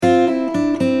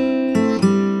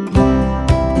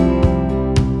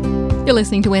You're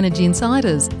listening to Energy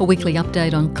Insiders, a weekly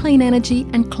update on clean energy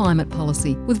and climate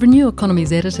policy with Renew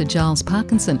Economy's editor Giles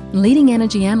Parkinson and leading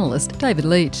energy analyst David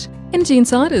Leach. Energy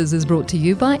Insiders is brought to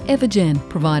you by Evergen,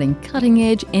 providing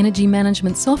cutting-edge energy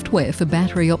management software for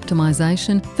battery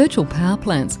optimisation, virtual power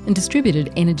plants and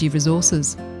distributed energy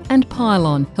resources. And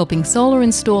Pylon, helping solar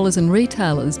installers and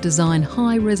retailers design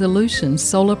high-resolution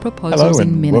solar proposals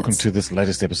in minutes. Welcome to this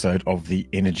latest episode of the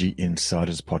Energy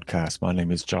Insiders podcast. My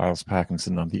name is Giles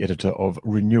Parkinson. I'm the editor of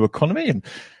Renew Economy, and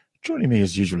joining me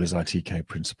as usual is ITK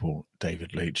Principal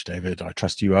David Leach. David, I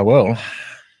trust you are well.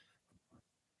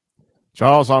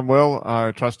 Giles, I'm well.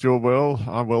 I trust you're well.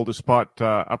 I'm well despite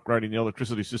upgrading the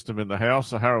electricity system in the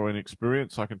house. A harrowing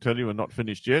experience, I can tell you, and not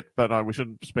finished yet. But we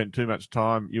shouldn't spend too much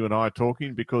time, you and I,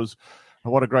 talking, because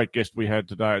what a great guest we had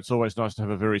today. It's always nice to have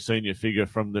a very senior figure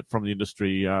from the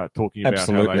industry talking about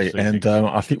Absolutely. How they see and things.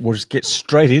 I think we'll just get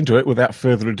straight into it without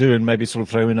further ado, and maybe sort of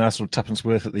throw in our sort of tuppence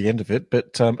worth at the end of it.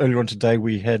 But earlier on today,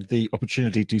 we had the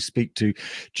opportunity to speak to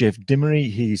Geoff Dimery.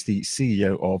 He's the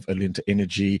CEO of Alinta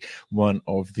Energy, one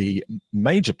of the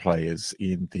major players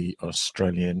in the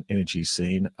Australian energy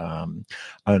scene,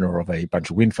 owner of a bunch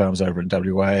of wind farms over in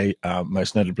WA,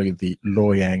 most notably the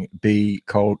Loy Yang B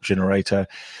coal generator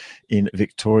in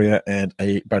Victoria, and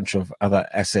a bunch of other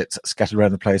assets scattered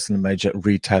around the place, and a major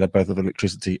retailer both of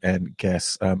electricity and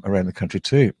gas around the country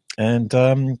too. And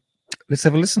let's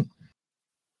have a listen.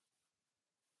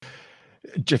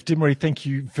 Geoff Dimery, thank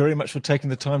you very much for taking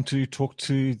the time to talk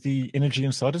to the Energy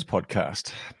Insiders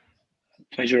podcast.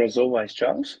 Pleasure as always,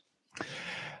 Charles.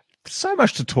 So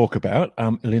much to talk about.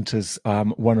 Alinta's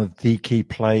one of the key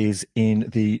players in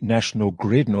the national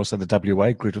grid, and also the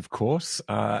WA grid, of course.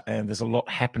 And there's a lot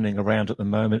happening around at the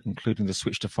moment, including the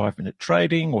switch to 5-minute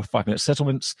trading or 5-minute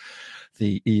settlements,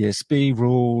 the ESB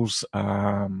rules,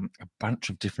 a bunch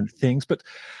of different things. But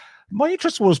my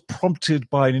interest was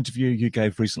prompted by an interview you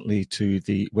gave recently to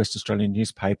the West Australian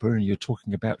newspaper, and you're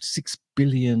talking about $6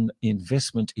 billion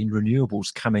investment in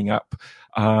renewables coming up.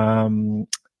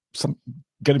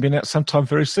 Going to be announced sometime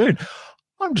very soon.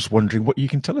 I'm just wondering what you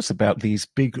can tell us about these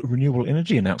big renewable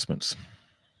energy announcements.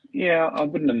 Yeah, I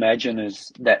wouldn't imagine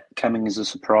as that coming as a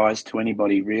surprise to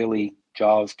anybody, really,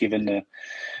 Giles, given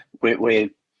we're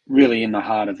really in the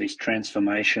heart of this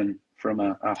transformation from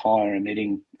a higher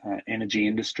emitting energy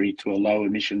industry to a low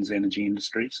emissions energy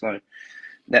industry. So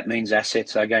that means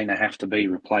assets are going to have to be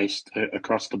replaced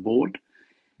across the board,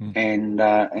 and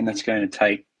that's going to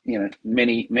take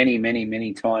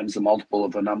many times the multiple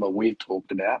of the number we've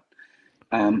talked about.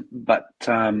 We're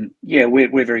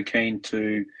very keen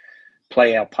to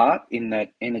play our part in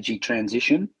that energy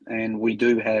transition, and we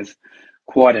do have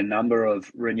quite a number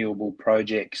of renewable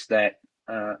projects that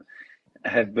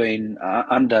have been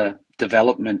under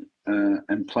development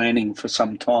and planning for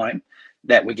some time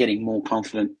that we're getting more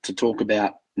confident to talk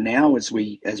about now as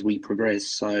we progress.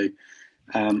 So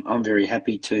I'm very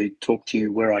happy to talk to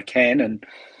you where I can, and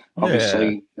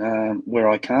obviously, where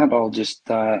I can't, I'll just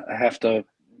have to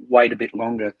wait a bit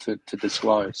longer to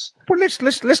disclose. Well, let's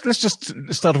just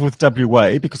start off with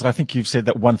WA, because I think you've said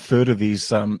that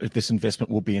 1/3 of this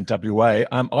investment will be in WA.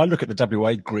 I look at the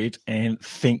WA grid and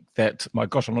think that, my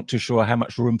gosh, I'm not too sure how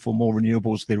much room for more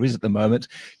renewables there is at the moment,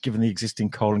 given the existing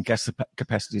coal and gas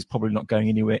capacity is probably not going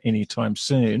anywhere anytime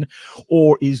soon.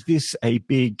 Or is this a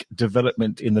big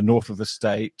development in the north of the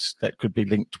state that could be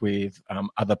linked with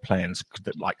other plans,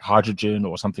 like hydrogen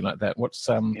or something like that? What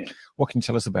can you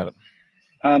tell us about it?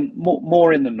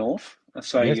 More in the north.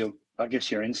 So yes. I guess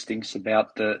your instincts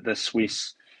about the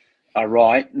Swiss are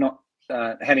right. Not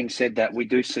having said that, we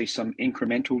do see some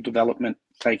incremental development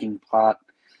taking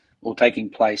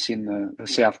place in the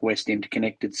Southwest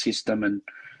Interconnected System, and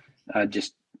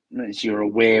just as you're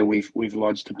aware, we've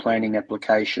lodged a planning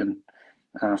application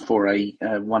for a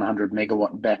 100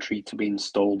 megawatt battery to be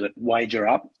installed at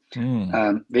Wagerup.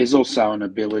 There's also an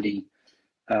ability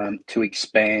to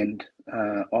expand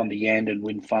on the Yandon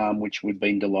wind farm, which we've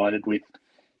been delighted with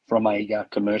from a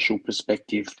commercial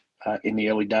perspective in the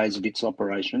early days of its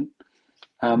operation.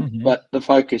 But the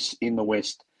focus in the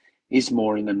West is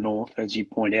more in the north, as you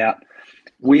point out.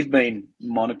 We've been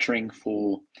monitoring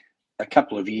for a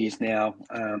couple of years now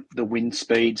the wind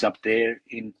speeds up there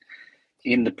in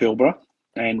the Pilbara,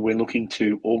 and we're looking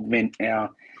to augment our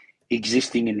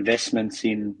existing investments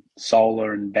in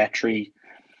solar and battery,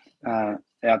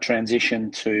 our transition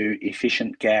to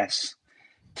efficient gas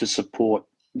to support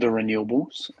the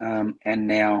renewables, and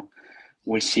now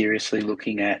we're seriously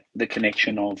looking at the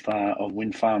connection of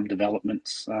wind farm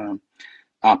developments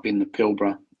up in the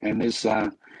Pilbara. And there's,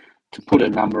 to put a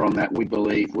number on that, we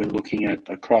believe we're looking at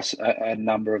across a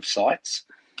number of sites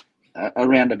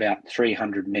around about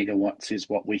 300 megawatts is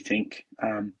what we think,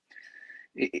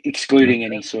 excluding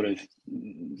any sort of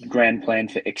grand plan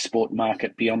for export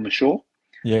market beyond the shore.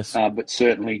 Yes. But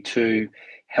certainly to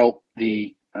help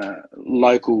the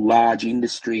local large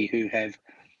industry who have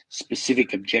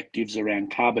specific objectives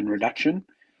around carbon reduction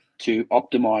to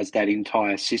optimise that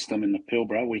entire system in the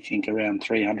Pilbara, we think around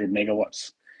 300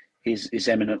 megawatts is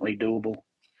eminently doable.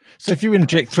 So if you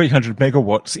inject 300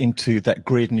 megawatts into that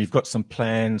grid, and you've got some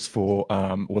plans for,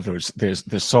 or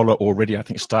there's solar already, I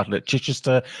think started at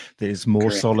Chichester. There's more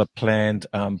Correct. solar planned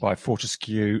by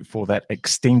Fortescue for that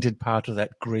extended part of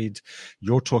that grid.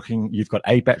 You've got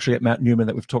a battery at Mount Newman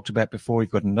that we've talked about before.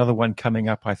 You've got another one coming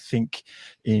up, I think,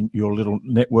 in your little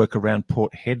network around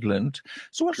Port Hedland.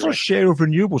 So what sort of share of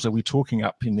renewables are we talking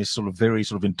up in this sort of very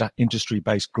sort of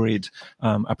industry-based grid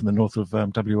up in the north of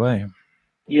WA?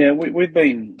 Yeah, we've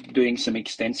been doing some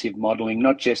extensive modelling,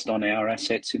 not just on our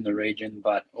assets in the region,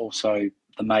 but also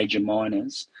the major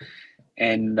miners.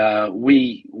 And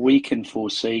we can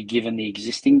foresee, given the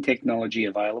existing technology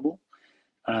available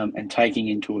and taking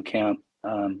into account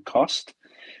cost,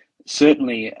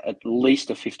 certainly at least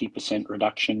a 50%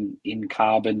 reduction in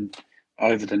carbon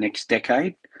over the next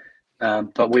decade.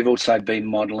 But we've also been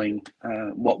modelling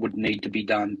what would need to be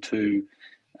done to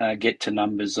get to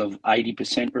numbers of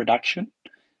 80% reduction.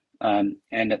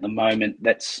 And at the moment,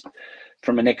 that's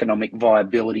from an economic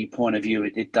viability point of view,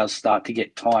 it does start to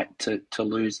get tight to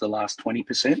lose the last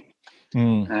 20%.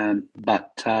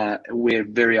 But we're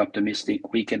very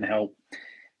optimistic we can help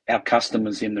our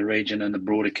customers in the region and the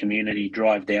broader community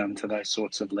drive down to those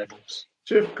sorts of levels.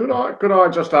 Jeff, could I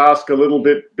just ask a little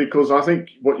bit, because I think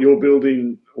what you're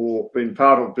building or been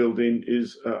part of building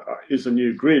is a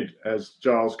new grid, as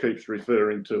Giles keeps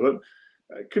referring to it.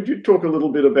 Could you talk a little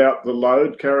bit about the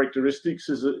load characteristics?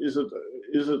 Is it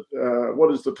what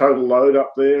is the total load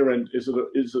up there, and is it?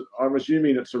 I'm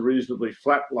assuming it's a reasonably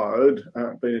flat load,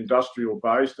 being industrial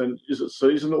based, and is it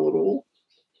seasonal at all?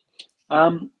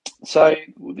 So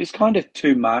there's kind of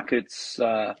two markets,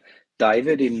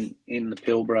 David, in the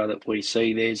Pilbara that we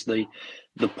see. There's the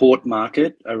port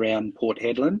market around Port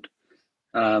Hedland,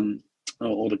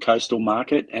 or the coastal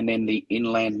market, and then the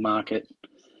inland market.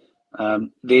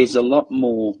 There's a lot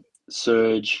more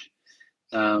surge,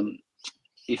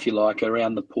 if you like,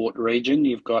 around the port region.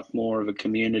 You've got more of a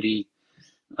community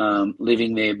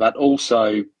living there, but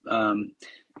also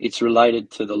it's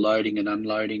related to the loading and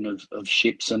unloading of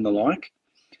ships and the like,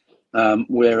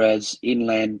 whereas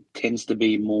inland tends to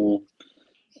be more,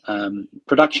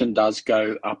 production does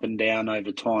go up and down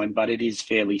over time, but it is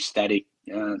fairly static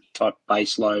type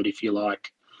base load, if you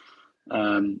like.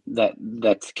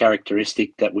 That's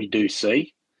characteristic that we do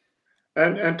see.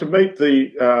 And to meet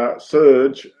the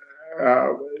surge,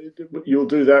 you'll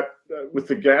do that with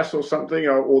the gas or something,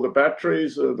 or the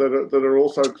batteries that are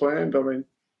also planned. I mean,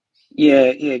 yeah,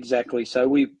 exactly. So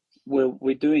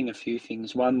we're doing a few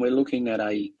things. One, we're looking at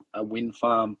a wind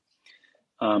farm,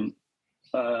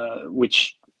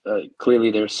 which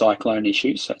clearly there are cyclone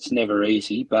issues, so it's never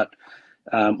easy. But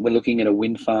we're looking at a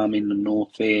wind farm in the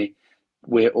north there.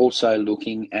 We're also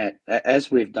looking at, as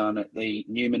we've done at the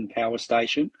Newman Power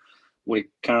Station, we're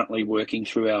currently working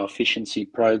through our efficiency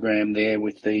program there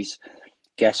with these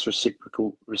gas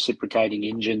reciprocating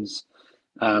engines.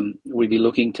 We'd be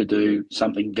looking to do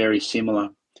something very similar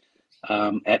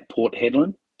at Port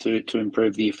Hedland to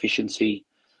improve the efficiency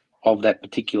of that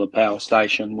particular power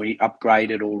station. We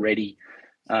upgraded already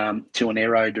to an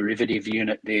aeroderivative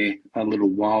unit there a little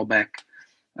while back.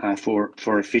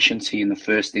 For efficiency in the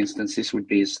first instance. This would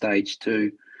be a stage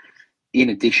 2, in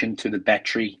addition to the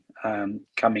battery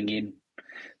coming in.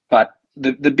 But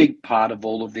the big part of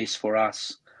all of this for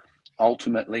us,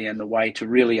 ultimately, and the way to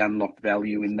really unlock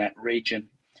value in that region,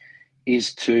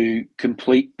 is to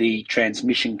complete the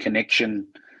transmission connection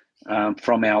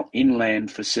from our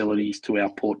inland facilities to our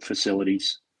port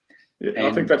facilities. Yeah, and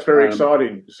I think that's very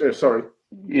exciting. Sorry.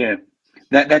 Yeah,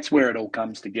 that's where it all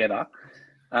comes together.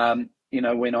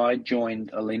 When I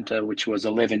joined Alinta, which was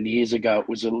 11 years ago, it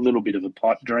was a little bit of a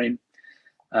pipe dream.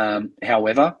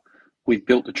 However, we've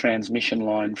built the transmission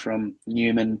line from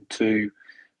Newman to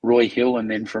Roy Hill,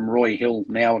 and then from Roy Hill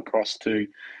now across to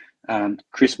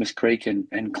Christmas Creek and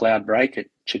Cloudbreak at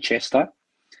Chichester.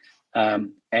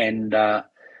 And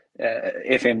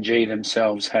FMG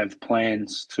themselves have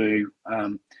plans to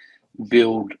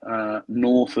build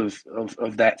north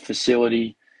of that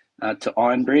facility to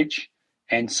Ironbridge.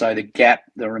 And so the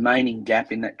remaining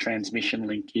gap in that transmission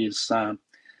link is,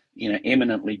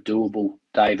 eminently doable,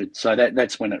 David. So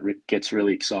that's when it gets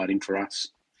really exciting for us.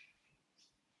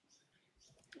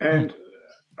 And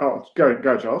go,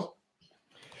 Charles.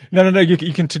 No.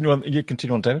 You continue on. You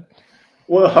continue on, David.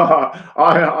 Well,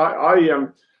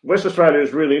 West Australia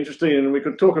is really interesting, and we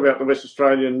could talk about the West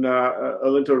Australian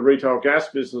Alinta retail gas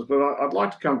business, but I'd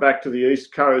like to come back to the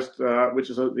East Coast, which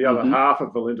is the other half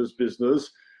of Alinta's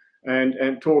business,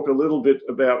 and talk a little bit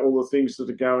about all the things that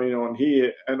are going on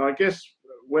here. And I guess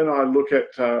when I look at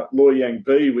Loy Yang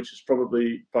B, which is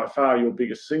probably by far your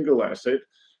biggest single asset,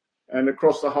 and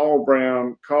across the whole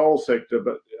brown coal sector,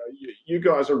 but you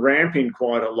guys are ramping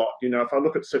quite a lot. You know, if I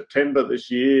look at September this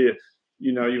year,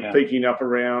 you know, you're peaking up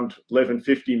around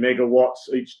 1150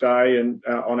 megawatts each day, and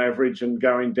on average, and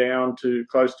going down to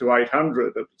close to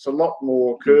 800. It's a lot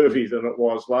more curvy than it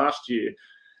was last year.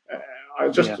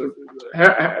 You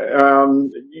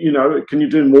know, can you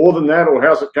do more than that, or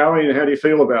how's it going? How do you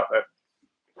feel about that?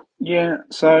 Yeah,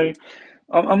 so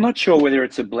I'm not sure whether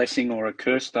it's a blessing or a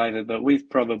curse, David, but we've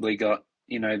probably got,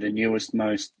 you know, the newest,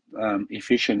 most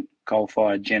efficient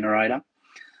coal-fired generator.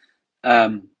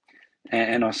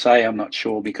 And I say I'm not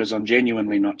sure because I'm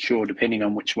genuinely not sure, depending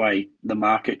on which way the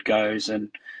market goes and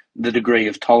the degree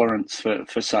of tolerance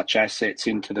for such assets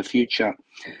into the future.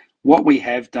 What we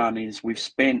have done is we've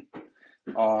spent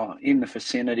in the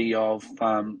vicinity of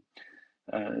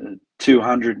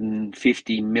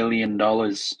 $250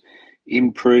 million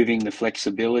improving the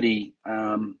flexibility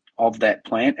of that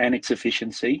plant and its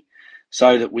efficiency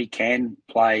so that we can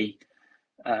play,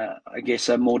 I guess,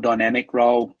 a more dynamic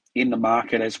role in the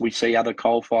market as we see other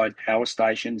coal-fired power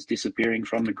stations disappearing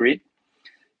from the grid.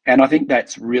 And I think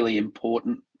that's really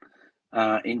important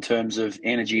in terms of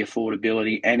energy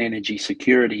affordability and energy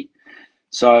security.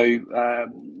 So,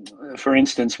 for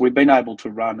instance, we've been able to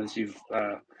run, as you've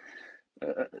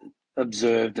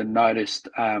observed and noticed,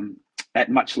 at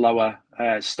much lower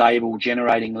stable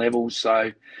generating levels. So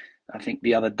I think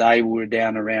the other day we were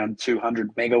down around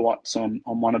 200 megawatts on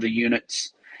one of the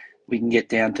units. We can get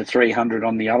down to 300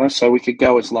 on the other. So we could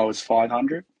go as low as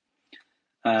 500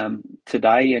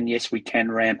 today. And yes, we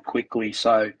can ramp quickly.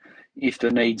 So if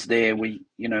the need's there, we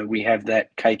have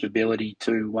that capability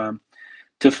to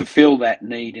fulfill that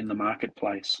need in the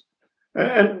marketplace.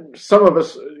 And some of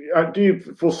us, do you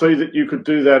foresee that you could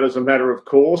do that as a matter of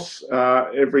course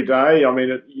every day? I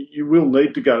mean, you will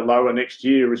need to go lower next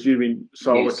year, assuming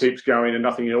solar keeps going and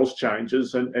nothing else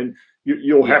changes. And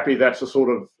you're happy that's a sort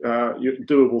of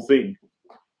doable thing?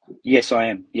 Yes, I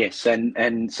am. Yes,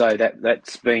 and so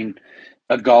that's been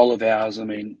a goal of ours. I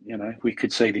mean, you know, we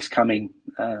could see this coming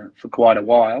for quite a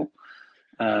while,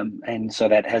 and so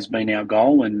that has been our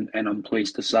goal. And I'm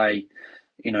pleased to say,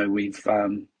 you know, we've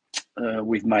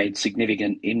made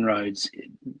significant inroads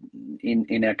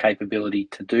in our capability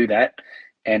to do that,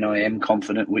 and I am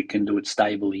confident we can do it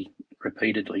stably,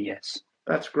 repeatedly. Yes.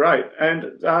 That's great.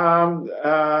 And can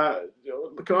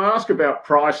I ask about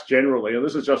price generally? And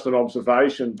this is just an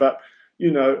observation, but,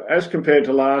 you know, as compared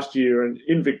to last year and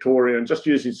in Victoria, and just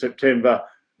using September,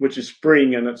 which is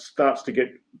spring, and it starts to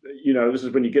get, you know, this is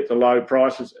when you get the low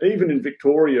prices. Even in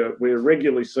Victoria, we're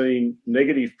regularly seeing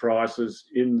negative prices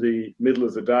in the middle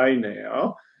of the day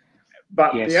now.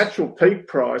 But the actual peak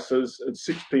prices at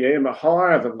 6 p.m. are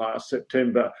higher than last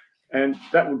September. And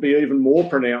that would be even more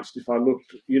pronounced if I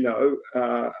looked, you know,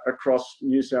 across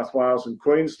New South Wales and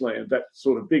Queensland, that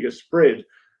sort of bigger spread.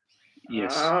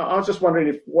 Yes. I was just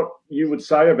wondering what you would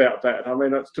say about that. I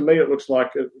mean, to me, it looks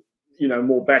like, you know,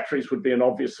 more batteries would be an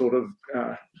obvious sort of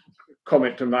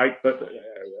comment to make. But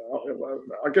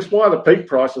I guess why are the peak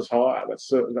prices higher? That's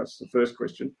the first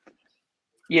question.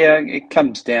 Yeah, it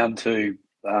comes down to...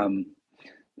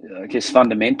 I guess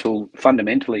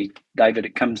fundamentally, David,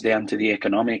 it comes down to the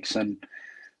economics and,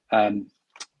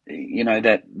 you know,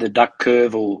 that the duck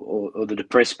curve or the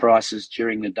depressed prices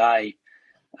during the day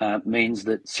means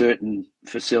that certain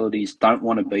facilities don't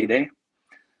want to be there.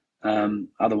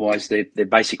 Otherwise, they're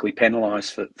basically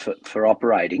penalised for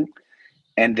operating.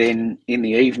 And then in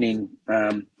the evening,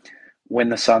 when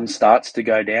the sun starts to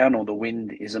go down or the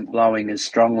wind isn't blowing as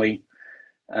strongly,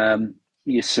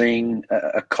 you're seeing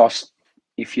a cost,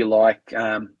 if you like,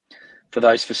 for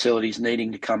those facilities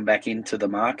needing to come back into the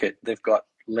market. They've got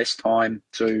less time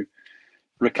to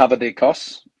recover their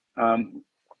costs, and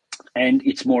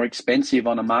it's more expensive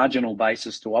on a marginal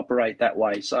basis to operate that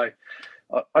way. So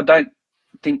I don't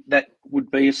think that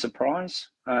would be a surprise.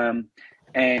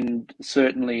 And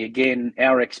certainly, again,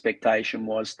 our expectation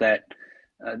was that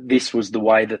this was the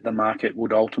way that the market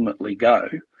would ultimately go,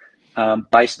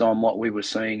 based on what we were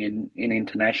seeing in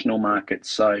international markets.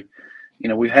 So, you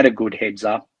know, we've had a good heads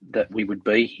up that we would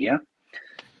be here.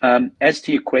 As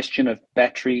to your question of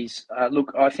batteries,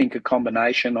 look, I think a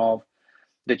combination of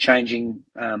the changing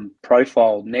net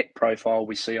profile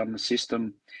we see on the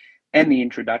system and the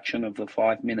introduction of the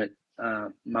 5-minute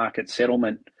market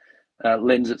settlement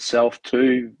lends itself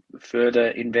to further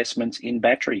investments in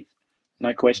battery.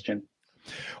 No question.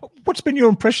 What's been your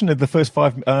impression of the first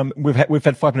five? We've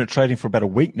had 5 minute trading for about a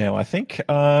week now, I think.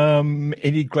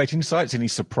 Any great insights? Any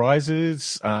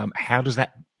surprises? How does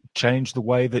that change the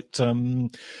way that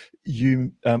Alinta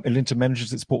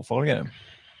manages its portfolio?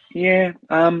 Yeah,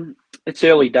 it's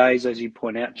early days, as you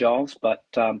point out, Giles, but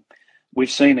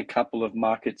we've seen a couple of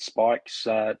market spikes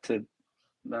to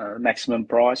maximum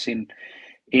price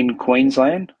in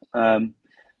Queensland.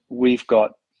 We've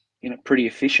got pretty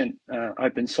efficient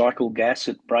open cycle gas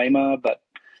at Braemar, but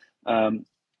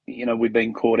we've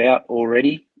been caught out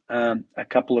already a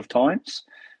couple of times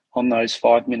on those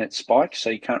 5 minute spikes, so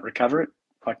you can't recover it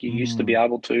like you used to be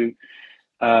able to.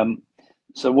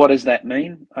 So what does that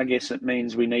mean? I guess it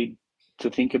means we need to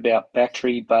think about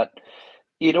battery, but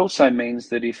it also means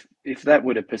that if that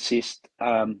were to persist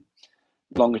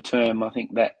longer term, I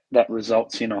think that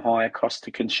results in a higher cost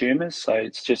to consumers. So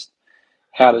it's just,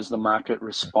 how does the market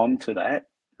respond to that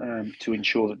to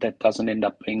ensure that doesn't end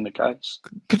up being the case?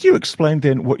 Could you explain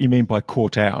then what you mean by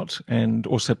caught out, and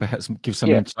also perhaps give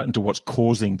some insight into what's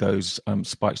causing those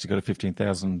spikes to go to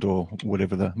 15,000 or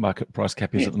whatever the market price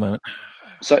cap is at the moment?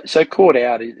 So caught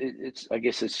out, I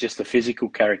guess it's just a physical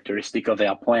characteristic of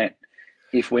our plant.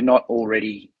 If we're not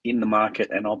already in the market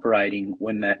and operating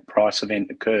when that price event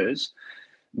occurs,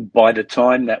 by the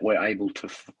time that we're able to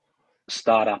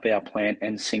start up our plant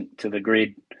and sync to the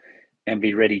grid and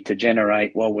be ready to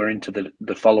generate, well, we're into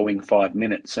the following 5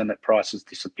 minutes and that price has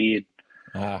disappeared.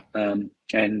 And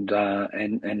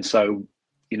so,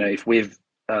 if we've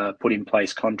put in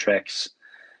place contracts,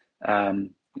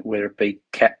 whether it be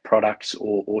cap products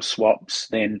or swaps,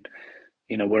 then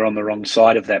we're on the wrong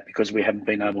side of that because we haven't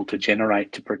been able to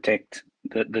generate to protect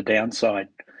the downside.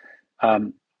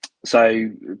 So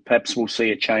perhaps we'll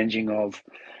see a changing of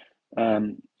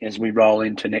as we roll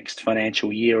into next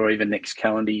financial year or even next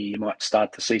calendar year. You might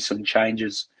start to see some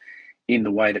changes in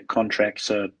the way that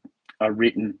contracts are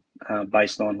written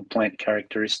based on plant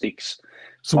characteristics.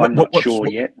 So I'm not sure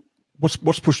yet.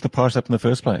 What's pushed the price up in the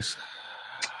first place?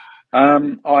 I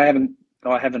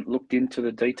haven't looked into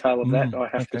the detail of that, I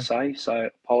have to say, so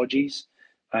apologies.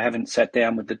 I haven't sat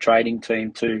down with the trading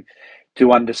team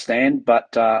to understand,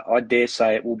 but I dare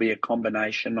say it will be a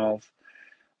combination of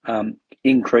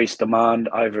increased demand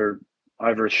over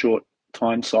a short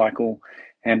time cycle,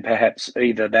 and perhaps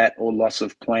either that or loss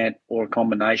of plant or a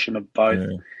combination of both,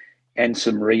 and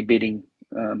some rebidding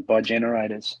by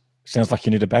generators. Sounds like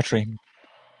you need a battery.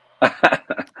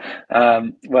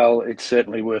 Well, it's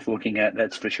certainly worth looking at,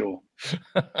 that's for sure.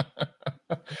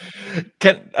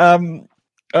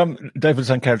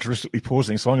 David's uncharacteristically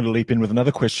pausing, so I'm going to leap in with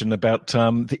another question about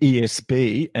the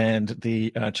ESB and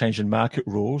the change in market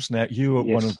rules. Now, you are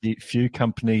one of the few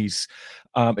companies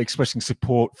expressing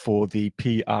support for the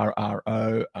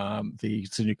PRRO, the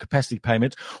new capacity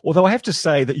payment. Although I have to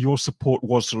say that your support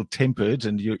was sort of tempered,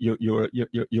 and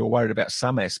you're worried about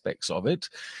some aspects of it.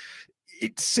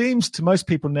 It seems to most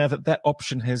people now that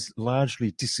option has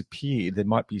largely disappeared. There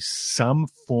might be some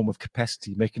form of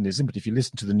capacity mechanism, but if you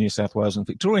listen to the New South Wales and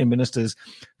Victorian ministers,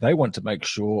 they want to make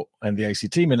sure, and the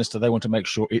ACT minister, they want to make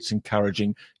sure it's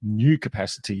encouraging new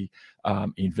capacity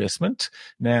investment.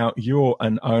 Now, you're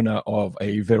an owner of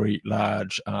a very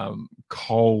large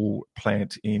coal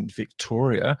plant in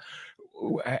Victoria.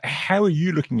 How are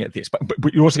you looking at this?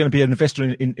 But you're also going to be an investor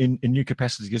in new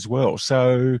capacity as well.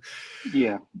 So,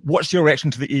 what's your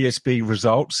reaction to the ESB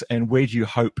results, and where do you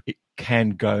hope it can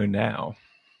go now?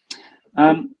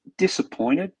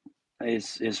 Disappointed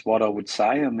is what I would say.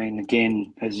 I mean,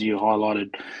 again, as you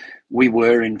highlighted, we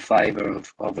were in favour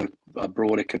of a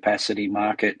broader capacity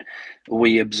market.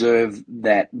 We observe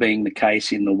that being the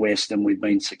case in the West, and we've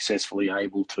been successfully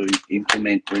able to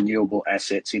implement renewable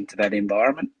assets into that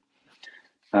environment.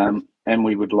 And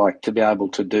we would like to be able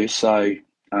to do so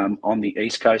on the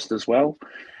East Coast as well.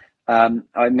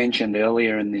 I mentioned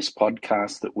earlier in this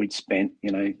podcast that we'd spent,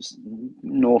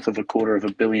 north of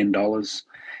 $250 million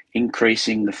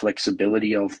increasing the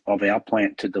flexibility of our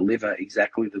plant to deliver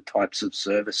exactly the types of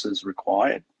services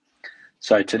required.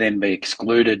 So to then be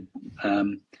excluded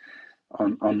on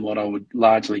what I would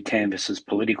largely canvass as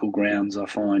political grounds, I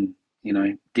find,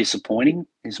 disappointing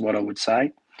is what I would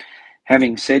say.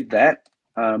 Having said that,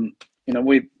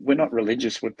 we're not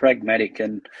religious, we're pragmatic,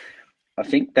 and I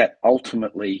think that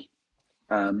ultimately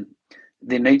there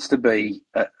needs to be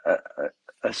a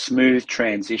smooth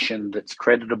transition that's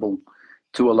creditable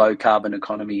to a low carbon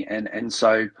economy, and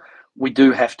so we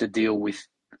do have to deal with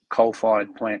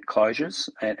coal-fired plant closures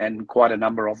and quite a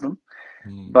number of them.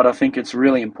 But I think it's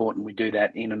really important we do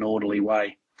that in an orderly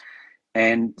way.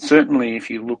 And certainly if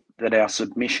you look at our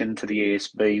submission to the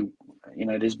ESB,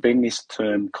 there's been this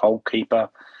term coal keeper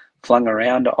flung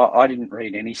around. I didn't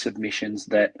read any submissions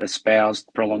that espoused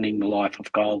prolonging the life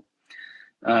of coal.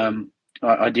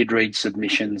 I did read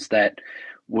submissions that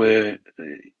were,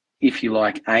 if you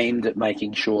like, aimed at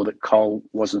making sure that coal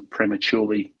wasn't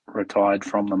prematurely retired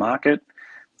from the market.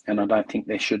 And I don't think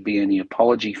there should be any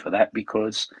apology for that,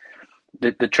 because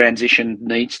the transition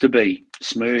needs to be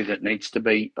smooth. It needs to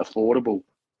be affordable.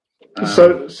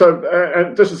 So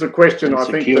and this is a question I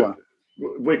think secure. that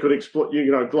we could explore.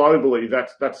 Globally,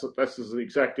 that's an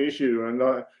exact issue. And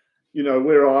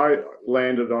where I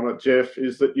landed on it, Jeff,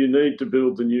 is that you need to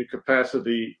build the new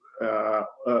capacity,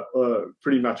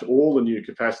 pretty much all the new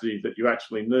capacity that you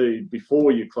actually need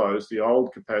before you close the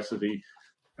old capacity.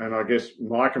 And I guess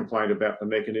my complaint about the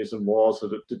mechanism was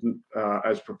that it didn't,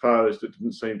 as proposed, it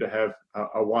didn't seem to have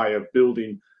a way of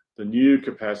building the new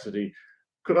capacity.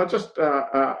 Could I just,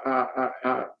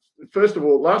 first of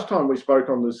all, last time we spoke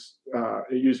on this,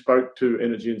 you spoke to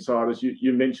Energy Insiders,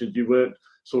 you mentioned you weren't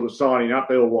sort of signing up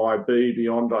LYB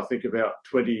beyond, I think, about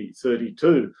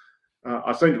 2032.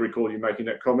 I seem to recall you making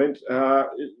that comment.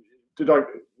 Do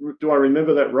I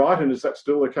remember that right? And is that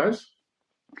still the case?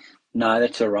 No,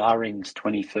 that's ARARING's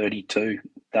 2032,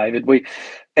 David.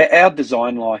 Our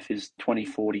design life is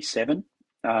 2047.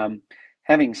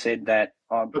 Having said that,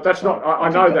 but that's not. I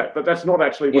know that, but that's not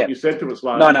actually what you said to us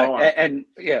last night. And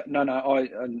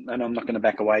I'm not going to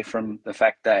back away from the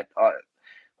fact that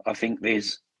I think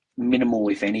there's minimal,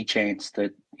 if any, chance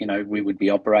that we would be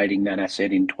operating that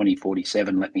asset in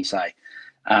 2047. Let me say,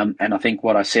 and I think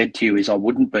what I said to you is I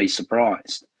wouldn't be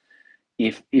surprised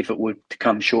if it were to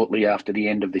come shortly after the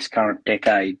end of this current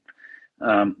decade,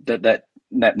 that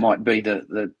might be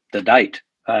the date.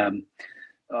 I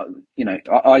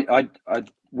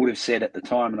would have said at the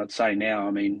time, and I'd say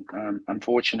now,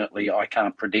 unfortunately, I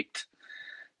can't predict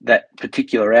that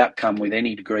particular outcome with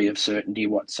any degree of certainty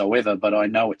whatsoever, but I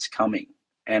know it's coming.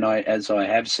 And as I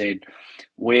have said,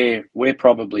 we're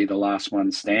probably the last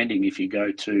one standing if you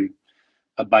go to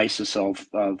a basis of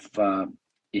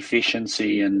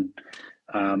efficiency and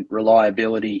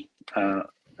reliability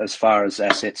as far as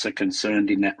assets are concerned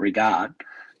in that regard.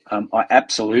 I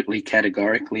absolutely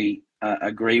categorically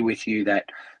agree with you that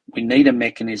we need a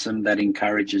mechanism that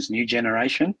encourages new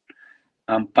generation,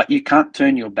 but you can't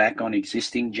turn your back on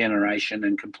existing generation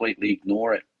and completely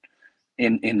ignore it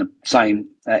in the same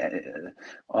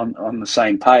on the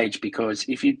same page, because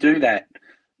if you do that,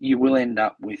 you will end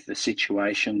up with the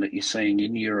situation that you're seeing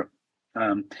in Europe.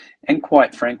 And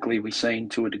quite frankly, we've seen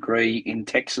to a degree in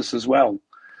Texas as well,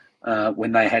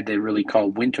 when they had their really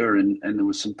cold winter and there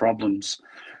was some problems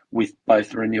with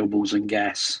both renewables and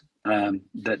gas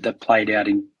that played out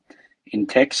in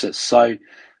Texas. So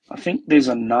I think there's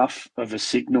enough of a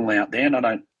signal out there,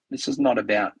 and this is not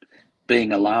about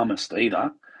being alarmist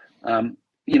either.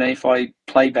 If I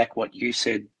play back what you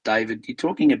said, David, you're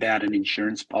talking about an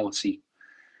insurance policy,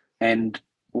 and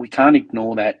we can't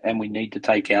ignore that, and we need to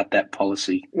take out that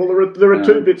policy. Well, there are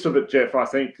two bits of it, Jeff. I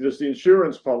think there's the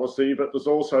insurance policy, but there's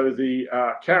also the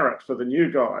carrot for the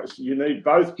new guys. You need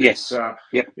both bits.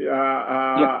 Yes.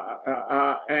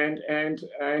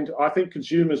 And I think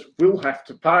consumers will have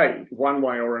to pay one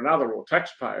way or another, or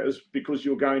taxpayers, because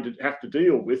you're going to have to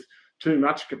deal with too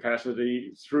much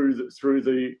capacity through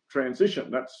the transition.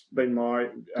 That's been my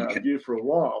view for a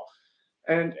while.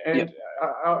 And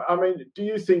do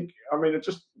you think? I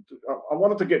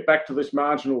wanted to get back to this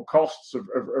marginal costs of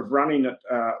running at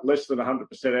less than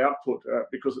 100% output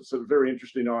because it's a very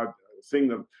interesting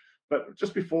thing. But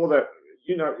just before that,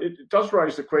 it does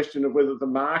raise the question of whether the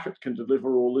market can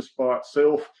deliver all this by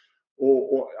itself,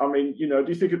 or do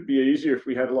you think it'd be easier if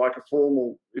we had like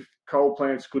if coal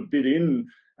plants could bid in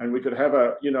and we could have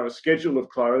a schedule of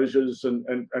closures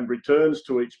and returns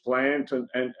to each plant, and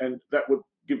that would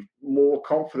give more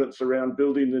confidence around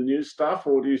building the new stuff?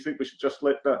 Or do you think we should just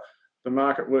let the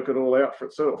market work it all out for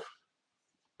itself?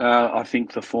 I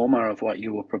think the former of what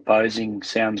you were proposing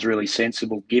sounds really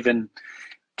sensible, given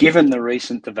the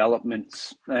recent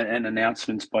developments and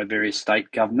announcements by various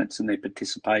state governments and their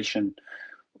participation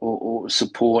or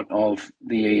support of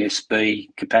the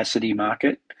ESB capacity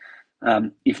market.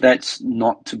 If that's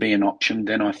not to be an option,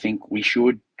 then I think we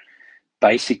should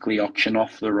basically auction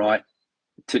off the right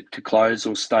to close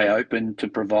or stay open to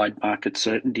provide market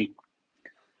certainty.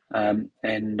 And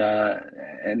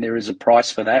there is a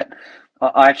price for that.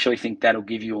 I actually think that'll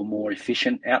give you a more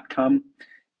efficient outcome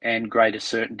and greater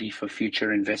certainty for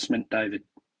future investment, David.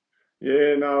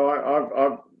 Yeah,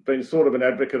 no, been sort of an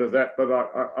advocate of that, but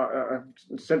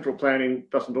central planning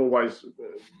doesn't always,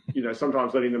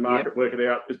 sometimes letting the market work it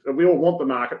out. We all want the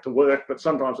market to work, but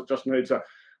sometimes it just needs some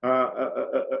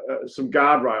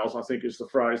guardrails, I think is the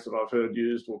phrase that I've heard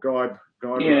used, or guide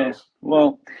rails.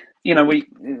 Well,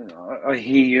 I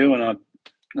hear you, and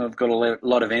I've got a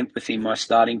lot of empathy. My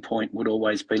starting point would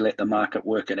always be let the market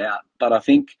work it out. But I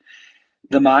think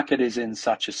the market is in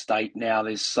such a state now.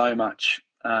 There's so much.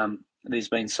 There's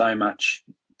been so much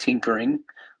tinkering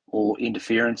or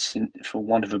interference, for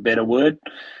want of a better word,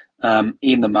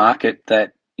 in the market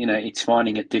that it's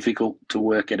finding it difficult to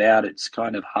work it out. It's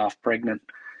kind of half pregnant.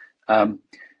 Again,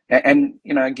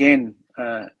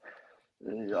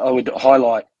 I would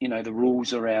highlight, the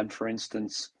rules around, for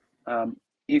instance,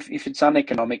 if it's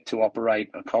uneconomic to operate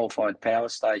a coal-fired power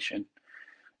station,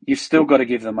 you've still got to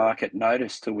give the market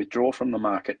notice to withdraw from the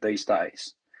market these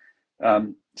days.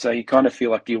 So you kind of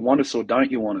feel like, do you want us or don't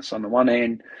you want us? On the one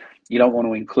hand, you don't want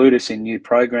to include us in new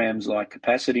programs like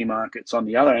capacity markets. On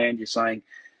the other hand, you're saying,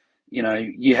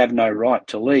 you have no right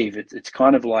to leave. It's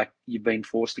kind of like you've been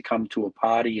forced to come to a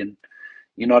party and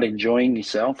you're not enjoying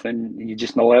yourself and you're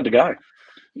just not allowed to go.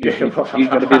 You've got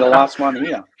to be the last one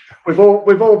here. We've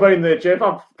all been there, Jeff.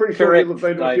 I'm pretty sure Correct, you'll have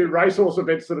been to a few racehorse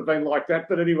events that have been like that.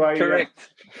 But anyway, correct.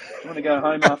 I want to go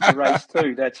home after race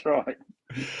 2. That's right.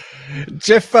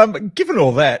 Jeff, given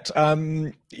all that,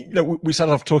 we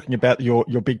started off talking about your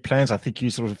big plans. I think you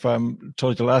sort of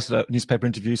told your last newspaper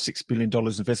interview, $6 billion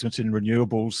investment in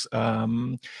renewables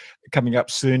coming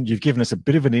up soon. You've given us a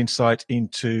bit of an insight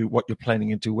into what you're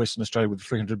planning into Western Australia with a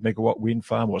 300 megawatt wind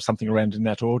farm or something around in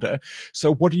that order.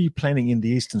 So what are you planning in the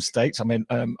eastern states? I mean,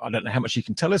 I don't know how much you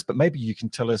can tell us, but maybe you can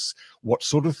tell us what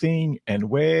sort of thing and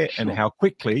where and how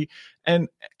quickly and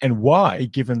why,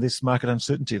 given this market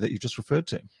uncertainty that you just referred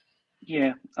to.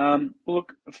 Yeah.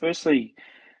 Look, firstly,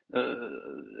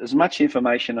 as much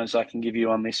information as I can give you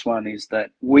on this one is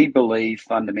that we believe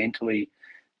fundamentally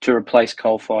to replace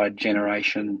coal-fired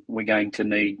generation, we're going to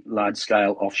need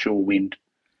large-scale offshore wind.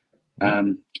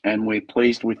 And we're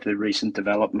pleased with the recent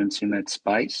developments in that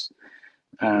space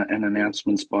and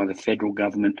announcements by the federal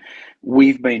government.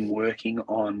 We've been working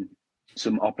on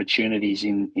some opportunities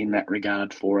in that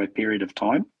regard for a period of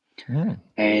time.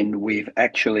 And we've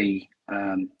actually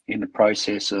in the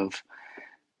process of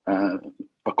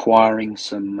acquiring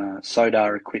some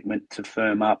SODAR equipment to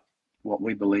firm up what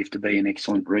we believe to be an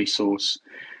excellent resource.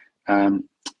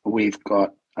 We've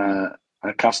got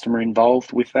a customer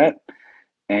involved with that,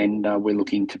 and we're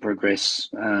looking to progress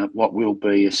what will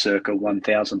be a circa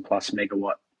 1,000 plus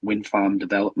megawatt wind farm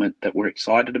development that we're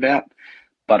excited about,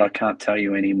 but I can't tell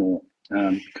you any more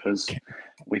because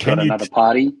we've got another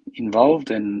party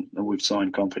involved and we've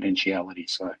signed confidentiality.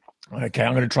 So. Okay,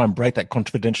 I'm going to try and break that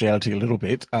confidentiality a little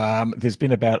bit. There's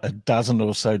been about a dozen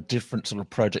or so different sort of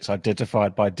projects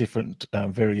identified by different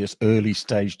various early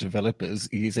stage developers.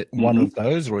 Is it one of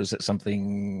those, or is it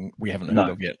something we haven't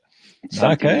heard of yet? It's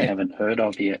something we haven't heard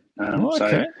of yet.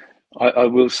 So I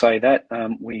will say that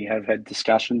we have had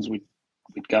discussions with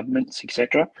governments,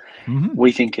 etc.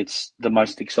 We think it's the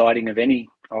most exciting of any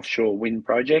offshore wind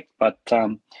project, but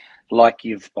like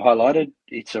you've highlighted,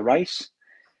 it's a race.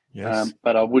 Yes.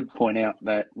 But I would point out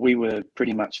that we were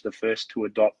pretty much the first to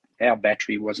adopt. Our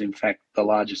battery was, in fact, the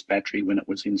largest battery when it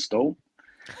was installed.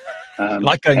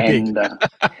 Like going big.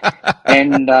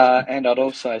 And I'd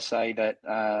also say that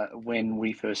when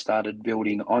we first started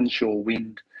building onshore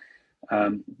wind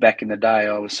back in the day,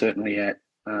 I was certainly at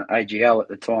AGL at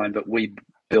the time, but we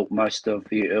built most of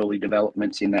the early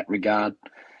developments in that regard.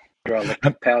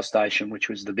 Hydroelectric power station, which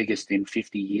was the biggest in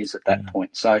 50 years at that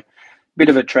point. So bit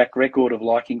of a track record of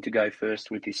liking to go first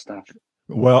with this stuff.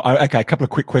 Well, okay, a couple of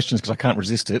quick questions because I can't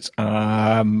resist it.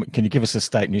 Can you give us a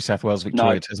state? New South Wales,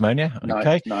 Victoria, Tasmania?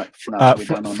 Okay. No.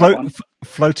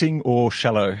 Floating or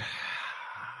shallow?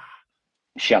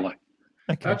 Shallow.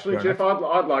 Okay, actually, Jeff,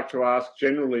 I'd like to ask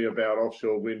generally about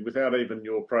offshore wind without even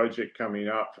your project coming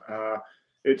up.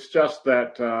 It's just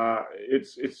that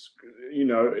it's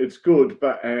good,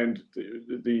 and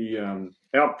the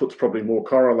output's probably more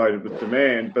correlated with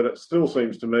demand. But it still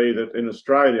seems to me that in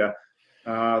Australia,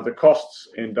 the costs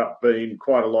end up being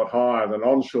quite a lot higher than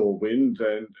onshore wind.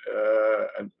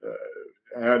 And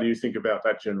how do you think about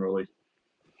that generally?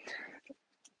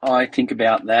 I think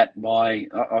about that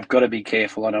I've got to be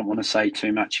careful. I don't want to say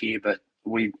too much here, but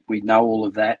we know all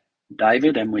of that,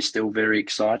 David, and we're still very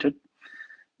excited.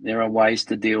 There are ways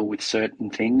to deal with certain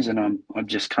things, and I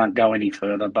just can't go any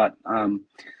further. But I'm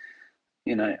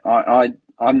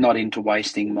not into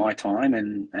wasting my time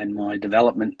and my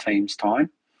development team's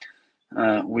time.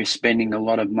 We're spending a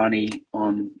lot of money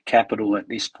on capital at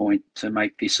this point to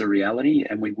make this a reality,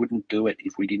 and we wouldn't do it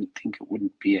if we didn't think it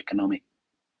wouldn't be economic.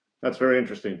 That's very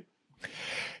interesting.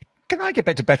 Can I get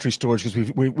back to battery storage,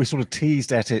 because we sort of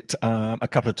teased at it a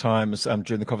couple of times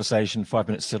during the conversation,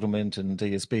 5-minute settlement and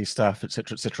DSB stuff, et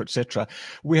cetera, et cetera, et cetera.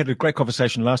 We had a great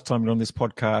conversation last time on this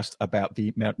podcast about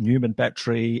the Mount Newman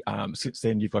battery. Since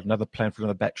then, you've got another plan for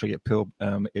another battery at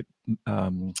Wagerup.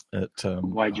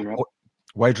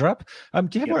 Wagerup.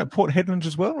 Do you have one at Port Hedland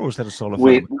as well, or is that a solar farm?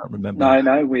 I can't remember.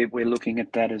 No, we're looking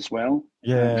at that as well.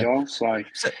 Yeah, Joel. So we're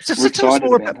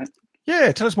excited about that.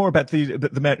 Yeah, tell us more about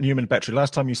the Mount Newman battery.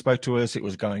 Last time you spoke to us, it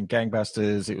was going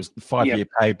gangbusters. It was 5-year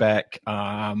payback.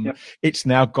 It's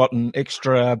now got an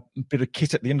extra bit of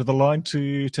kit at the end of the line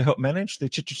to help manage the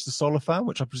Chichester solar farm,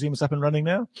 which I presume is up and running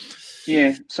now.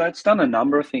 Yeah, so it's done a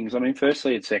number of things. I mean,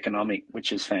 firstly, it's economic,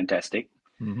 which is fantastic.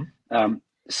 Mm-hmm.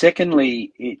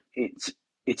 Secondly,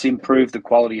 it's improved the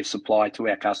quality of supply to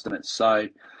our customers. So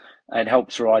it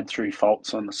helps ride through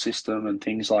faults on the system and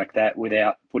things like that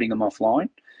without putting them offline.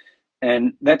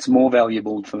 And that's more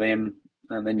valuable for them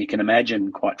than you can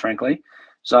imagine, quite frankly.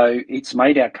 So it's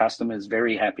made our customers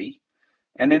very happy.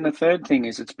 And then the third thing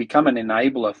is it's become an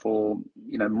enabler for,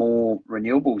 more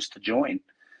renewables to join.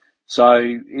 So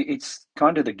it's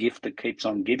kind of the gift that keeps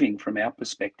on giving from our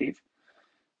perspective.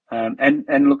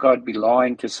 And look, I'd be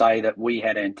lying to say that we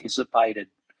had anticipated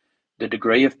the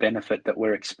degree of benefit that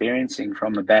we're experiencing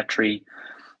from the battery,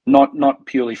 not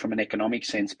purely from an economic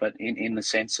sense, but in the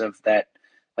sense of that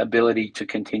ability to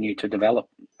continue to develop.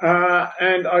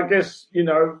 And I guess,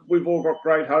 we've all got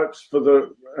great hopes for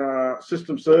the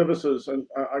system services, and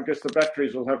I guess the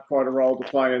batteries will have quite a role to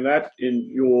play in that, in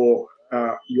your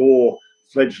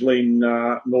fledgling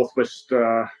Northwest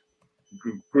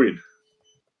grid.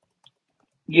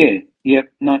 Yeah,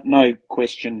 no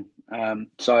question.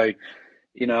 So,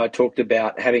 I talked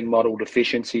about having modelled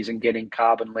efficiencies and getting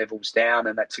carbon levels down,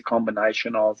 and that's a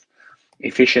combination of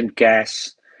efficient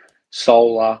gas,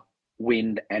 solar,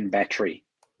 wind and battery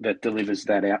that delivers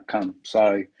that outcome.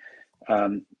 So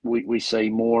we see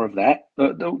more of that.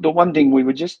 The one thing, we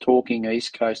were just talking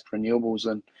East Coast renewables,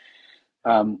 and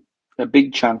a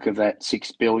big chunk of that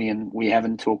 6 billion we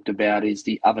haven't talked about is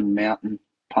the Oven Mountain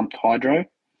pumped hydro.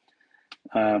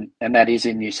 And that is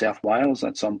in New South Wales.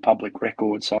 That's on public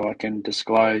record, so I can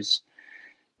disclose.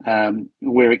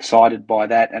 We're excited by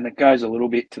that, and it goes a little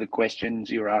bit to the questions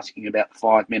you were asking about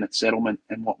 5-minute settlement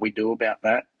and what we do about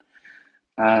that.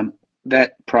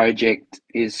 That project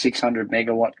is 600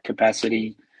 megawatt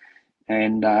capacity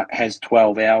and has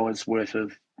 12 hours worth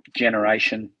of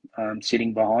generation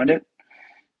sitting behind it.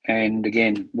 And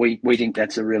again, we think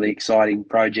that's a really exciting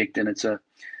project, and it's a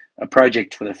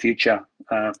project for the future.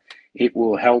 It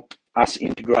will help us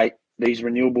integrate these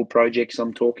renewable projects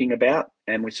I'm talking about,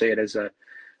 and we see it as a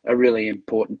really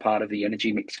important part of the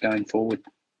energy mix going forward.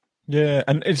 Yeah,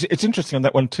 and it's interesting on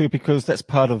that one too, because that's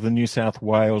part of the New South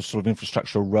Wales sort of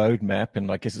infrastructural roadmap, and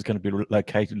I guess it's going to be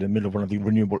located in the middle of one of the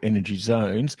renewable energy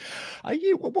zones.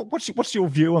 What's your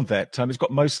view on that? It's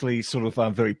got mostly sort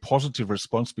of very positive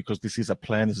response, because this is a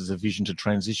plan, this is a vision to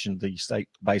transition the state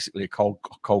basically a coal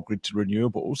grid to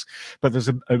renewables. But there's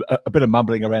a bit of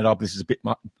mumbling around, this is a bit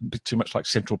too much like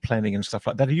central planning and stuff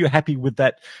like that. Are you happy with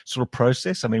that sort of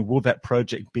process? I mean, will that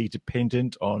project be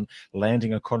dependent on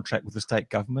landing a contract with the state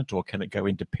government, or can it go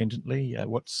independently?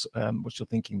 What's your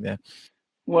thinking there?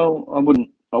 Well,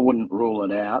 I wouldn't rule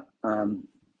it out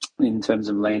in terms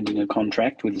of landing a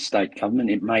contract with the state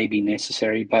government. It may be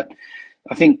necessary, but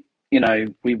I think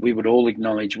we would all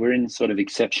acknowledge we're in sort of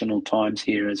exceptional times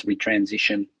here as we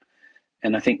transition,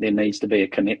 and I think there needs to be a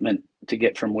commitment to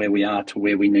get from where we are to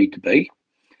where we need to be.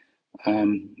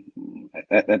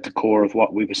 At the core of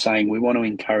what we were saying, we want to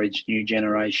encourage new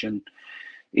generation.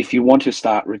 If you want to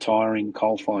start retiring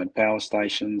coal-fired power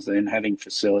stations, then having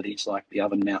facilities like the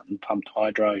Oven Mountain pumped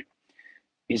hydro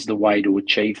is the way to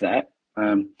achieve that.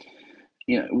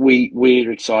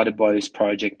 We're excited by this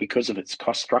project because of its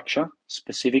cost structure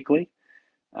specifically.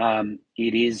 It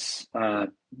is,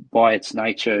 by its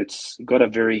nature, it's got a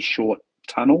very short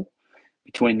tunnel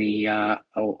between the,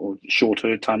 or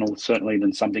shorter tunnel certainly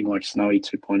than something like Snowy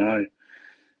 2.0.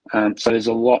 So there's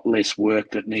a lot less work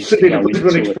that needs to go into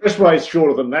it. The Expressway is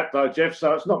shorter than that, though, Jeff,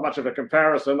 so it's not much of a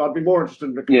comparison. I'd be more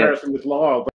interested in a comparison with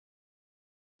Lyell.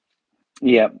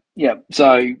 Yeah.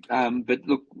 So, but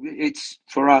look,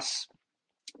 for us,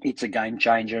 it's a game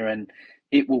changer, and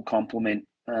it will complement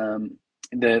the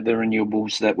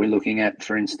renewables that we're looking at,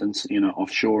 for instance,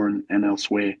 offshore and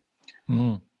elsewhere.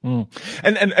 Mm. Mm.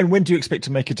 And when do you expect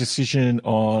to make a decision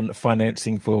on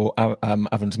financing for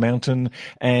Ovens Mountain?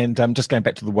 And just going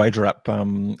back to the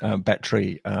Wagerup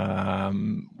battery,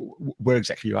 where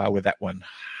exactly you are with that one?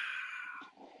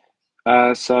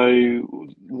 So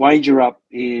Wagerup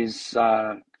is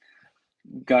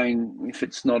going, if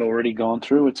it's not already gone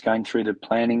through, it's going through the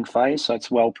planning phase, so it's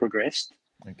well progressed.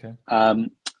 Okay.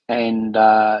 And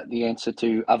the answer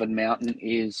to Oven Mountain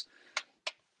is,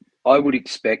 I would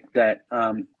expect that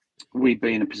we'd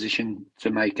be in a position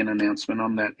to make an announcement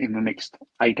on that in the next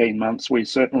 18 months. We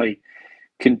certainly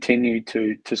continue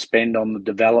to spend on the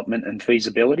development and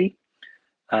feasibility,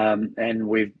 and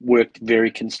we've worked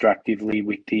very constructively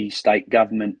with the state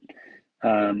government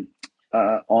on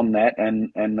that,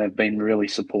 and they've been really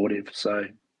supportive. So,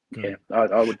 yeah,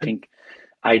 I would think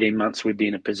 18 months we'd be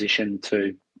in a position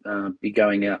to be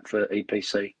going out for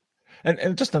EPC.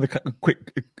 And just another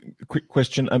quick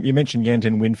question. You mentioned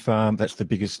Yandin Wind Farm. That's the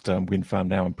biggest wind farm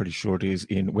now, I'm pretty sure it is,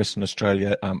 in Western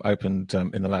Australia, opened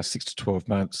in the last 6 to 12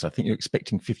 months. I think you're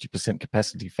expecting 50%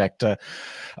 capacity factor,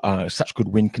 such good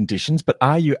wind conditions. But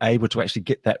are you able to actually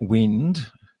get that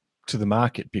wind to the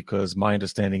market? Because my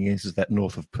understanding is that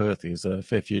north of Perth is a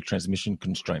fair few transmission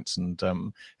constraints. And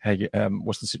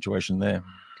what's the situation there?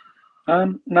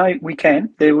 No, we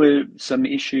can. There were some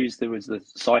issues. There was the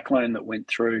cyclone that went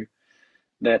through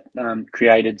that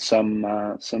created some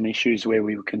issues where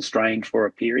we were constrained for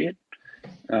a period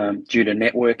due to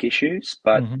network issues,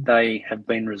 but they have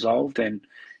been resolved. And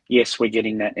yes, we're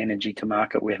getting that energy to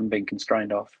market. We haven't been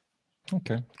constrained off.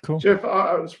 Okay, cool. Jeff,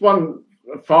 it's one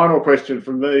final question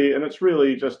from me, and it's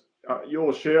really just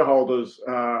your shareholders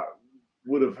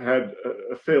would have had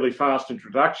a fairly fast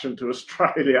introduction to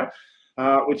Australia,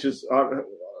 which is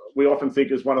we often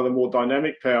think is one of the more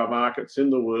dynamic power markets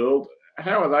in the world.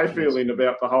 How are they feeling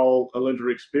about the whole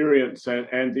Alinta experience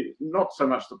and not so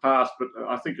much the past, but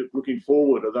I think looking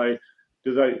forward,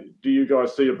 do you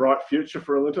guys see a bright future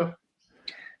for Alinta?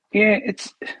 Yeah,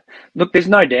 look, there's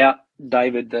no doubt,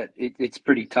 David, that it's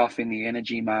pretty tough in the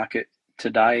energy market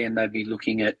today, and they'd be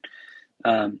looking at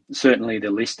certainly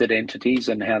the listed entities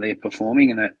and how they're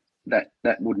performing, and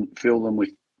that wouldn't fill them with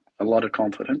a lot of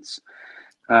confidence.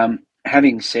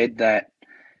 Having said that,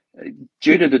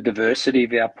 due to the diversity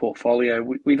of our portfolio,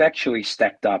 we've actually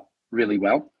stacked up really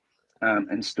well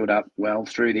and stood up well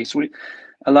through this.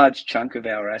 A large chunk of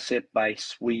our asset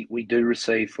base, we do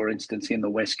receive, for instance, in the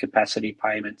West capacity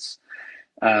payments.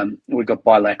 We've got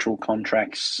bilateral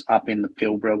contracts up in the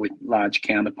Pilbara with large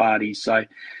counterparties. So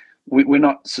we're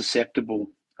not susceptible,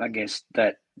 I guess,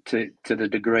 that to the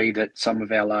degree that some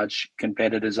of our large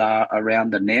competitors are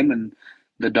around the NEM and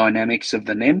the dynamics of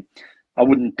the NEM. I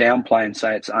wouldn't downplay and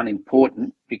say it's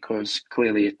unimportant, because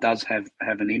clearly it does have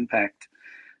an impact.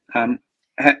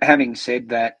 Having said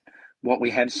that, what we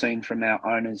have seen from our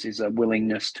owners is a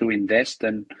willingness to invest,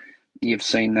 and you've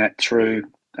seen that through,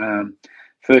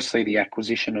 firstly, the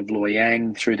acquisition of Loy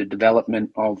Yang, through the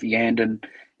development of Yandin,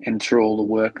 and through all the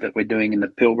work that we're doing in the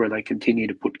Pilbara. They continue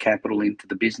to put capital into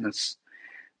the business.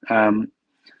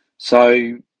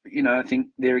 So, I think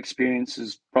their experience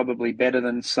is probably better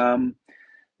than some.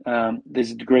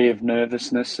 There's a degree of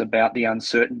nervousness about the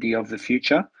uncertainty of the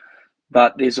future,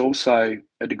 but there's also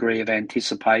a degree of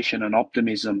anticipation and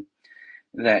optimism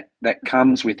that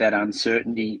comes with that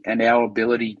uncertainty, and our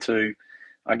ability to,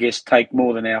 I guess, take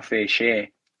more than our fair share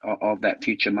of that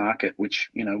future market,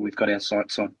 which, we've got our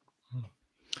sights on.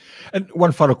 And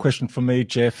one final question from me,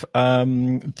 Jeff.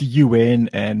 The UN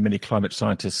and many climate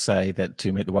scientists say that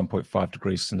to meet the 1.5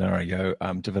 degree scenario,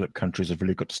 developed countries have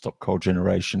really got to stop coal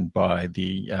generation by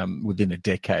within a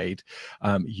decade.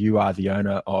 You are the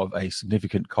owner of a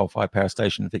significant coal-fired power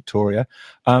station in Victoria.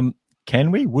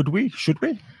 Can we? Would we? Should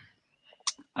we?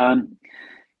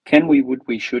 Can we? Would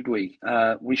we? Should we?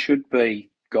 We should be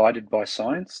guided by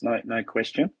science, no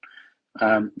question.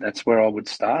 That's where I would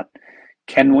start.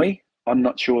 Can we? I'm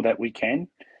not sure that we can.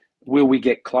 Will we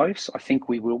get close? I think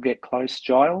we will get close,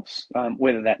 Giles,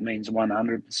 whether that means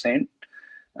 100%.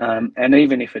 And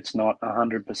even if it's not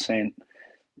 100%,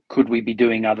 could we be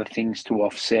doing other things to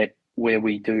offset where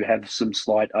we do have some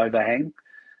slight overhang?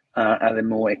 Are there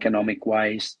more economic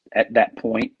ways at that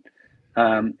point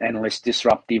and less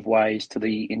disruptive ways to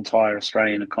the entire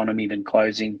Australian economy than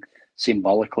closing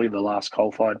symbolically the last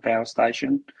coal-fired power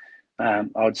station? I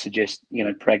would suggest,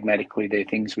 pragmatically, there are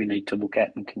things we need to look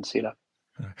at and consider.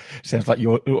 Sounds like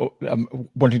you're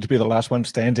wanting to be the last one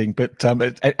standing, but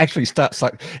it actually sounds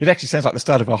like the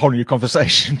start of a whole new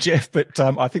conversation, Jeff. But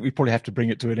I think we probably have to bring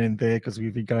it to an end there, because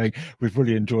we've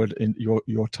really enjoyed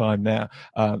your time now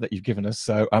that you've given us.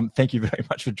 So thank you very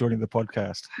much for joining the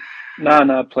podcast.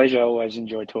 No, pleasure. I always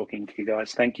enjoy talking to you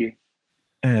guys. Thank you.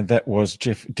 And that was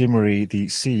Jeff Dimery, the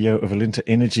CEO of Alinta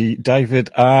Energy.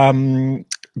 David,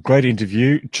 great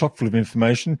interview, chock full of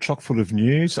information, chock full of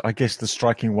news. I guess the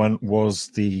striking one was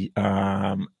the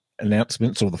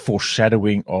announcements or the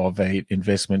foreshadowing of an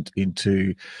investment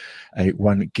into a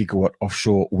 1 gigawatt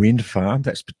offshore wind farm.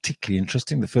 That's particularly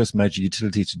interesting. The first major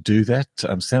utility to do that.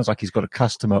 Sounds like he's got a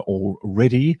customer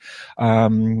already,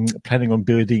 planning on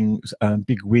building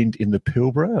big wind in the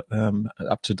Pilbara.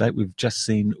 Up to date, we've just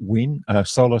seen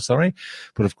solar,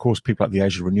 but of course people like the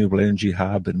Asia Renewable Energy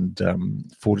Hub and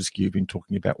Fortescue have been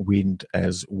talking about wind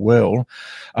as well.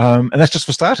 And that's just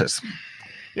for starters.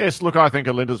 Yes, look, I think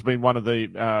Alinta's been one of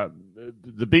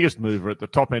the biggest mover at the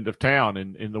top end of town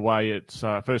in the way it's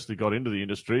firstly got into the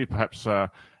industry, perhaps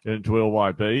into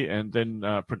LYB, and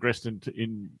then progressed into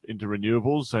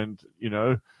renewables. And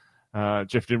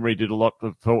Jeff Dimery did a lot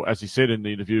for, as he said in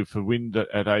the interview, for wind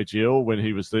at AGL when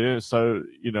he was there. So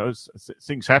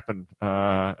things happen,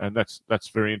 and that's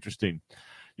very interesting.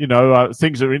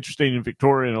 Things are interesting in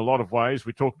Victoria in a lot of ways.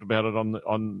 We talked about it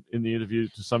in the interview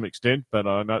to some extent, but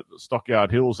I know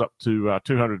Stockyard Hill's up to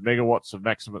 200 megawatts of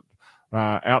maximum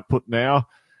output now.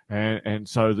 And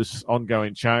so this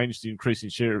ongoing change, the increasing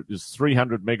share, is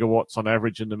 300 megawatts on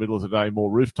average in the middle of the day,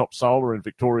 more rooftop solar in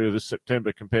Victoria this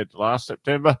September compared to last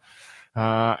September.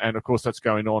 And of course, that's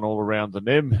going on all around the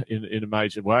NEM in a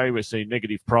major way. We're seeing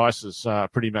negative prices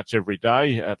pretty much every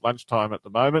day at lunchtime at the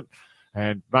moment,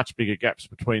 and much bigger gaps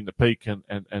between the peak and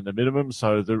the minimum.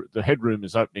 So the headroom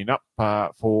is opening up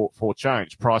for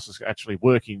change. Prices are actually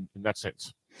working in that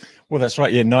sense. Well, that's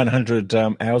right. Yeah, 900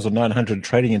 hours or 900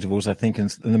 trading intervals, I think, in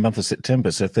the month of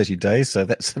September, so 30 days. So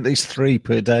that's at least 3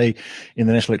 per day in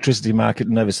the national electricity market.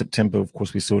 And over September, of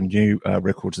course, we saw new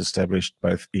records established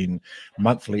both in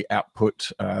monthly output,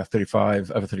 over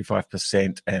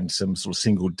 35%, and some sort of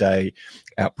single day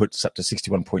outputs up to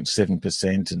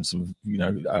 61.7%, and some,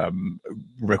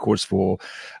 records for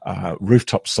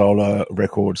rooftop solar,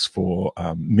 records for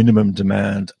minimum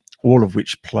demand, all of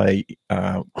which play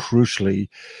crucially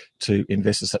to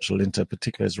investors such as Alinta,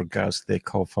 particularly as regards to their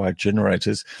coal-fired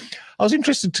generators. I was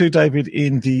interested too, David,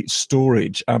 in the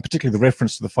storage, particularly the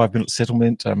reference to the 5-minute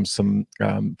settlement, some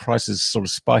prices sort of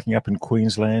spiking up in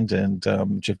Queensland, and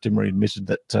Jeff Dimery admitted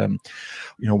that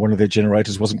one of their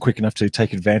generators wasn't quick enough to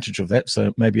take advantage of that,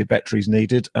 so maybe a battery's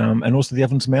needed, and also the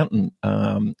Evans Mountain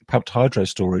pumped hydro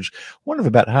storage. One of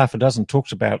about half a dozen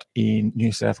talked about in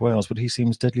New South Wales, but he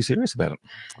seems deadly serious about it.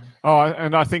 Oh,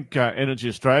 and I think Energy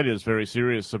Australia is very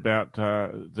serious about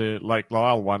the Lake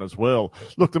Lyell one as well.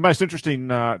 Look, the most interesting,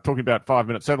 talking about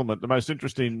 5-minute settlement, the most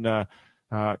interesting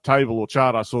table or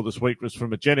chart I saw this week was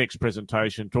from a Genex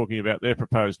presentation talking about their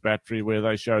proposed battery, where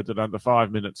they showed that under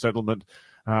 5-minute settlement,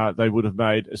 they would have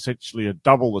made essentially a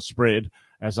double the spread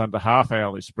as under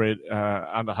half-hourly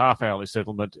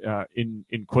settlement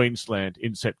in Queensland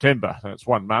in September. That's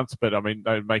 1 month, but I mean,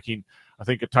 they're making, I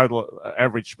think, a total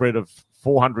average spread of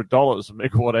 $400 a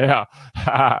megawatt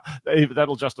hour.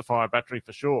 That'll justify a battery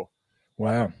for sure.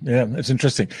 Wow, yeah, it's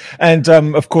interesting, and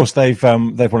of course they've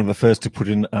one of the first to put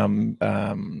in. I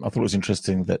thought it was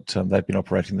interesting that they've been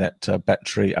operating that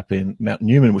battery up in Mount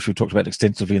Newman, which we've talked about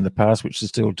extensively in the past, which is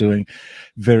still doing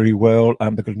very well.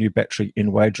 They've got a new battery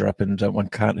in Wagerup, and one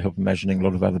can't help imagining a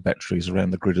lot of other batteries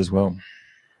around the grid as well.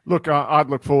 Look, I'd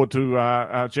look forward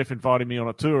to Jeff inviting me on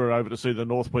a tour over to see the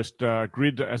Northwest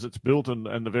grid as it's built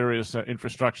and the various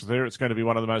infrastructure there. It's going to be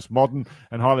one of the most modern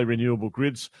and highly renewable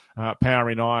grids,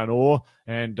 powering iron ore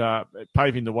and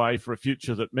paving the way for a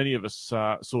future that many of us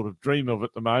sort of dream of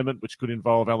at the moment, which could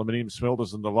involve aluminium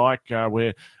smelters and the like,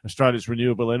 where Australia's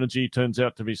renewable energy turns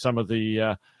out to be some of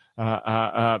the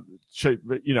cheap,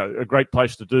 a great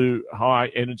place to do high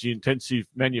energy intensive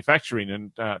manufacturing,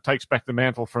 and takes back the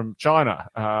mantle from China,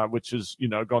 which has,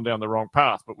 gone down the wrong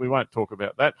path. But we won't talk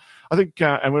about that. I think,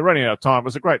 and we're running out of time. It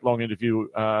was a great long interview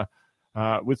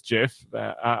with Jeff.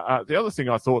 The other thing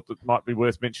I thought that might be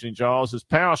worth mentioning, Giles, is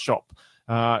PowerShop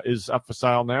is up for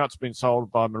sale now. It's been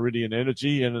sold by Meridian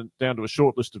Energy, and down to a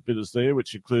short list of bidders there,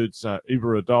 which includes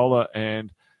Iberdrola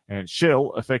and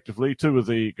Shell, effectively, two of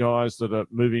the guys that are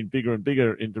moving bigger and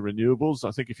bigger into renewables.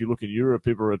 I think if you look in Europe,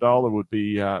 Iberdrola would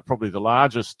be probably the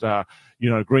largest,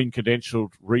 green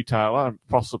credentialed retailer, and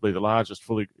possibly the largest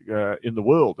fully in the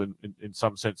world in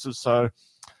some senses. So,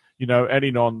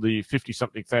 adding on the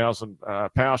 50-something thousand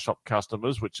PowerShop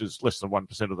customers, which is less than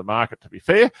 1% of the market, to be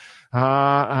fair,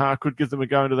 could give them a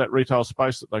go into that retail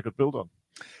space that they could build on.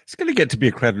 It's going to get to be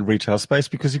a crowded retail space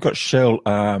because you've got Shell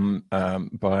buying,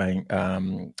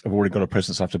 have already got a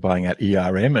presence after buying out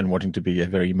ERM and wanting to be a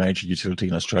very major utility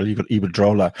in Australia. You've got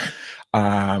Iberdrola,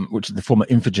 which is the former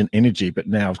Infigen Energy, but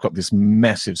now it's got this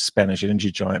massive Spanish energy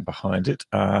giant behind it.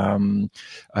 Enel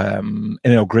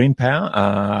Green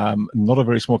Power, not a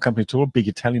very small company at all, big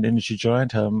Italian energy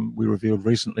giant. We revealed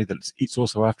recently that it's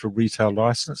also after a retail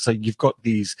license. So you've got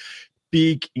these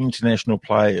big international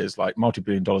players like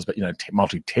multi-billion dollars, but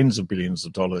multi-tens of billions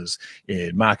of dollars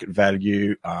in market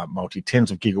value,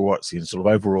 multi-tens of gigawatts in sort of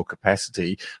overall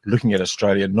capacity, looking at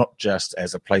Australia not just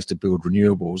as a place to build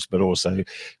renewables, but also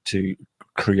to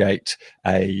create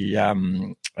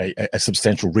a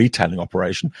substantial retailing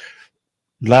operation,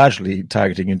 largely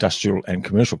targeting industrial and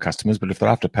commercial customers. But if they're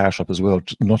after Powershop as well,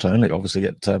 not only obviously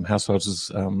at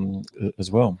households as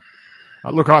well.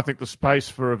 Look, I think the space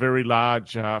for a very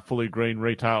large, fully green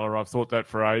retailer, I've thought that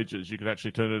for ages. You can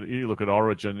actually turn it, you look at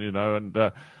Origin, and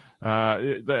or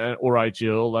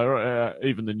AGL,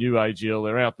 even the new AGL,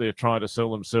 they're out there trying to sell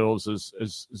themselves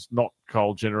as not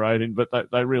coal generating, but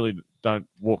they really don't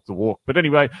walk the walk. But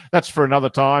anyway, that's for another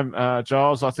time,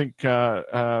 Giles. I think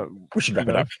we should wrap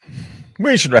it up.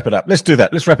 We should wrap it up. Let's do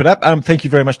that. Let's wrap it up. Thank you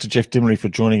very much to Jeff Dimery for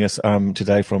joining us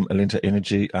today from Alinta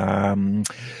Energy.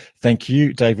 Thank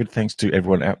you, David. Thanks to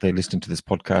everyone out there listening to this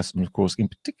podcast. And of course, in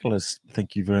particular,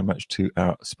 thank you very much to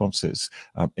our sponsors,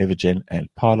 Evergen and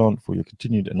Pylon, for your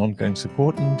continued and ongoing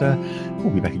support. And we'll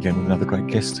be back again with another great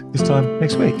guest this time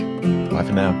next week. Bye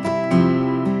for now.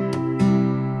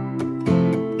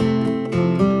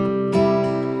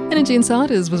 Energy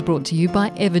Insiders was brought to you by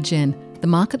Evergen, the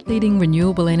market-leading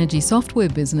renewable energy software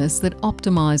business that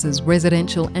optimises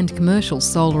residential and commercial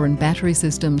solar and battery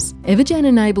systems. Evergen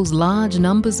enables large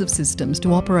numbers of systems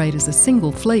to operate as a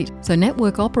single fleet, so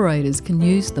network operators can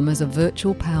use them as a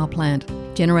virtual power plant,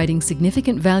 generating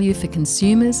significant value for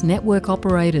consumers, network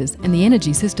operators and the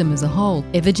energy system as a whole.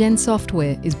 Evergen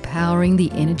software is powering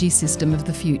the energy system of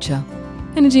the future.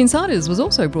 Energy Insiders was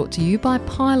also brought to you by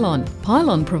Pylon.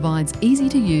 Pylon provides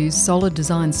easy-to-use solid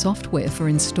design software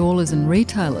for installers and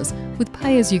retailers with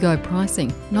pay-as-you-go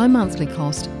pricing, no monthly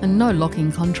cost and no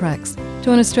lock-in contracts.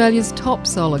 Join Australia's top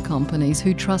solar companies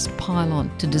who trust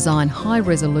Pylon to design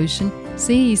high-resolution,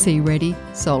 CEC-ready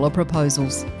solar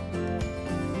proposals.